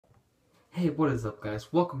Hey, what is up,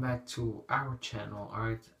 guys? Welcome back to our channel.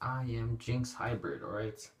 Alright, I am Jinx Hybrid,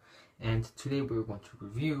 alright? And today we're going to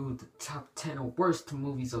review the top 10 worst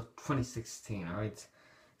movies of 2016, alright?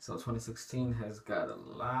 So 2016 has got a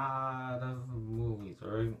lot of movies,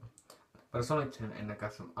 alright? But it's only 10, and I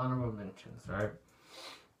got some honorable mentions, alright?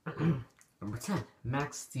 Number 10,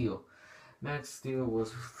 Max Steel. Max Steel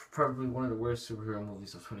was probably one of the worst superhero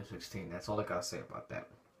movies of 2016. That's all I gotta say about that,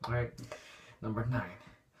 alright? Number 9.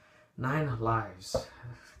 9 Lives.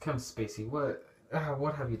 Kevin Spacey, what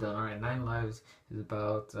have you done? Alright, 9 Lives is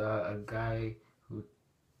about a guy who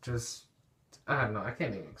just, I don't know, I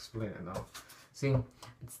can't even explain it now. See,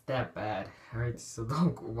 it's that bad, alright, so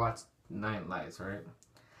don't go watch 9 Lives, alright?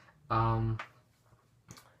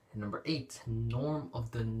 Number 8, Norm of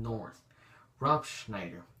the North. Rob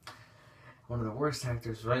Schneider. One of the worst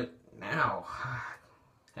actors right now.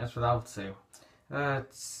 That's what I would say.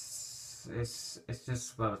 It's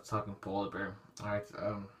just about a talking polar bear. Alright,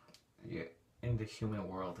 yeah, in the human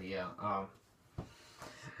world, yeah. I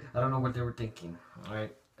don't know what they were thinking.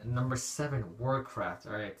 Alright, number 7, Warcraft.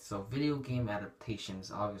 Alright, so video game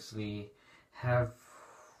adaptations obviously have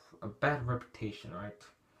a bad reputation, right?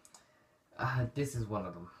 This is one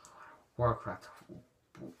of them. Warcraft.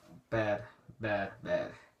 Bad.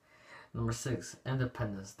 Number 6,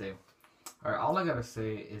 Independence Day. Alright, all I gotta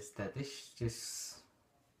say is that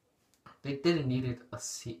they didn't need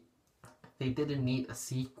a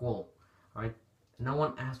sequel, right? No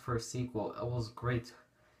one asked for a sequel. It was great.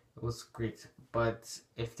 But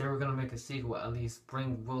if they were gonna make a sequel, at least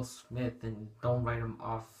bring Will Smith and don't write him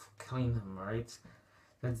off, clean him, right?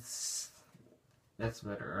 That's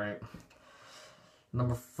better, right?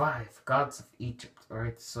 Number 5, Gods of Egypt.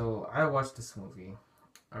 Alright, so I watched this movie.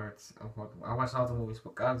 Alright, I watched all the movies,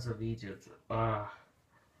 but Gods of Egypt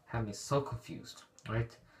had me so confused,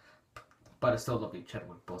 right? But I still love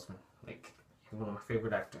Chadwick Boseman. Like, he's one of my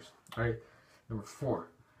favorite actors. Alright, number 4,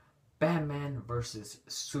 Batman versus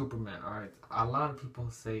Superman. Alright, a lot of people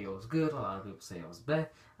say it was good, a lot of people say it was bad.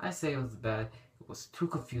 I say it was bad. It was too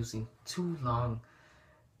confusing, too long.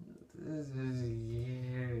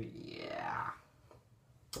 Yeah.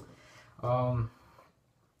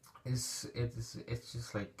 It's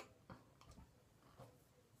just like,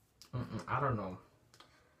 I don't know.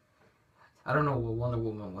 I don't know what Wonder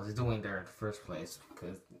Woman was doing there in the first place,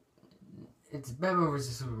 because it's Batman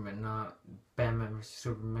vs Superman, not Batman vs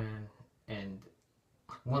Superman and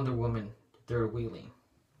Wonder Woman third wheeling.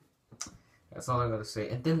 That's all I gotta say.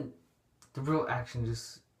 And then the real action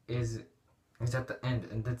just is at the end,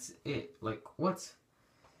 and that's it. Like, what?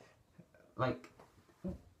 Like,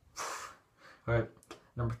 alright.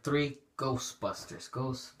 Number 3,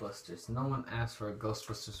 Ghostbusters. No one asked for a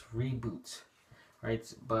Ghostbusters reboot.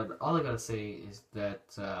 Right, but all I gotta say is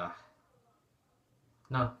that,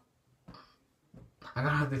 no, I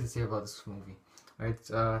got nothing to say about this movie. Right,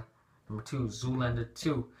 number 2, Zoolander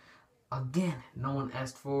 2. Again, no one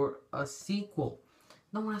asked for a sequel.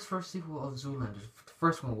 No one asked for a sequel of Zoolander. The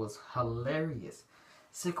first one was hilarious.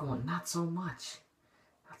 Second one, not so much.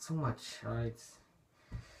 Alright.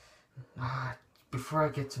 Before I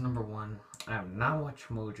get to number 1, I have not watched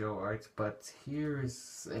Mojo, alright, but here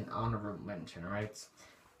is an honorable mention, alright?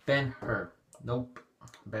 Ben-Hur. Nope.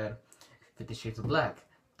 Bad. 50 Shades of Black.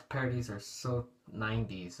 The parodies are so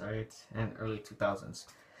 90s, alright? And early 2000s.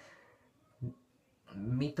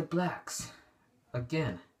 Meet the Blacks.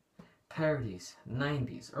 Again. Parodies.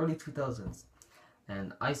 90s. Early 2000s.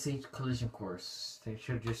 And Ice Age Collision Course. They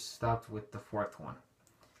should have just stopped with the 4th one.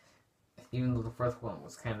 Even though the first one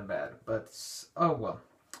was kind of bad, but oh well.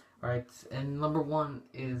 Alright, and number 1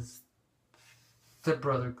 is The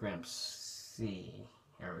Brother Grimps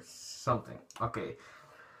or something. Okay,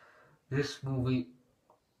 this movie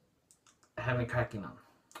had me cracking up,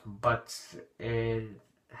 but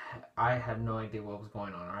I had no idea what was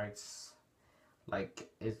going on. Alright, like,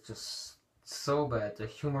 it's just so bad. The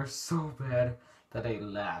humor is so bad that I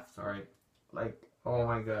laughed. Alright, like, oh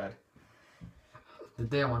my god. The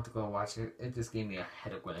day I went to go watch it, it just gave me a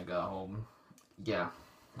headache when I got home. Yeah.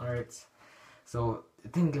 Alright. So,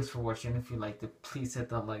 thank you guys for watching. If you liked it, please hit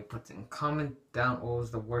that like button. Comment down what was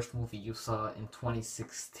the worst movie you saw in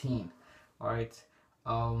 2016. Alright.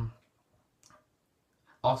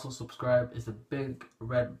 Also subscribe. It's a big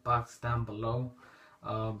red box down below.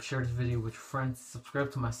 Share this video with your friends.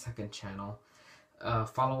 Subscribe to my second channel.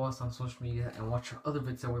 Follow us on social media and watch our other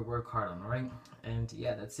videos that we work hard on. Alright. And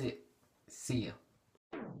yeah, that's it. See ya.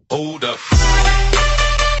 Hold up.